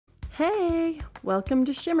Hey, welcome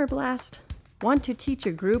to Shimmer Blast. Want to teach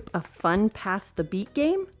a group a fun pass the beat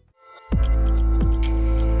game?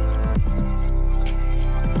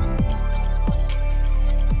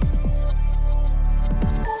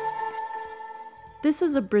 This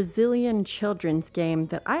is a Brazilian children's game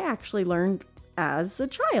that I actually learned as a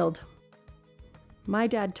child. My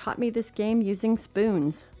dad taught me this game using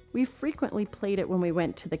spoons. We frequently played it when we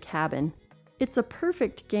went to the cabin. It's a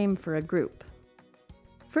perfect game for a group.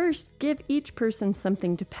 First, give each person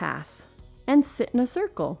something to pass and sit in a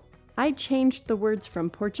circle. I changed the words from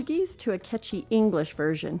Portuguese to a catchy English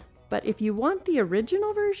version, but if you want the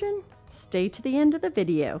original version, stay to the end of the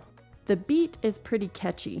video. The beat is pretty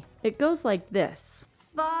catchy. It goes like this.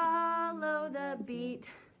 Follow the beat,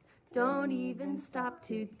 don't even stop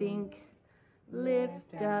to think.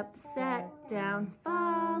 Lift up, set down,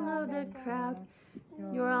 follow the crowd.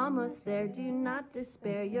 You're almost there, do not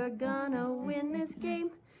despair. You're gonna win this game.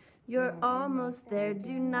 You're almost there,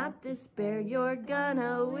 do not despair. You're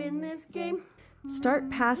gonna win this game. Start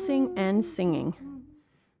passing and singing.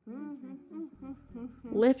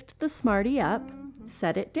 Lift the Smartie up,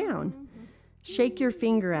 set it down. Shake your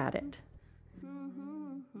finger at it.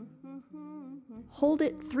 Hold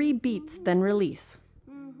it 3 beats, then release.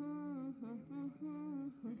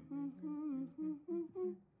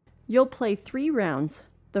 You'll play 3 rounds.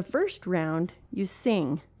 The first round, you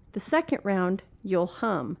sing. The second round, you'll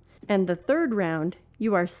hum. And the third round,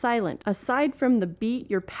 you are silent, aside from the beat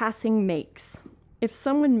your passing makes. If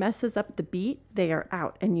someone messes up the beat, they are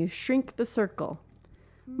out and you shrink the circle.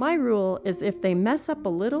 My rule is if they mess up a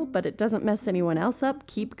little, but it doesn't mess anyone else up,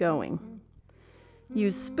 keep going.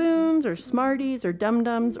 Use spoons or Smarties or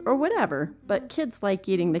Dum-Dums or whatever, but kids like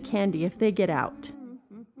eating the candy if they get out.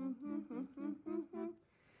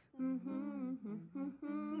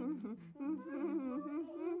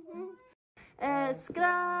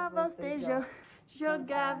 Escravos de Jó,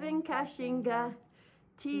 jogava em caxinga.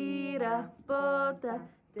 Tira, bota,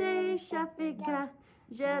 deixa ficar.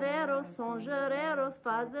 Gereros são gereros,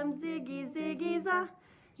 fazem ziggy ziggy za.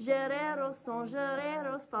 Gereros são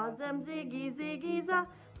gereros, fazem ziggy ziggy za.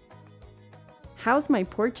 How's my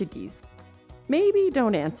Portuguese? Maybe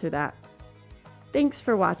don't answer that. Thanks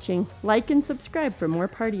for watching. Like and subscribe for more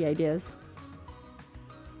party ideas.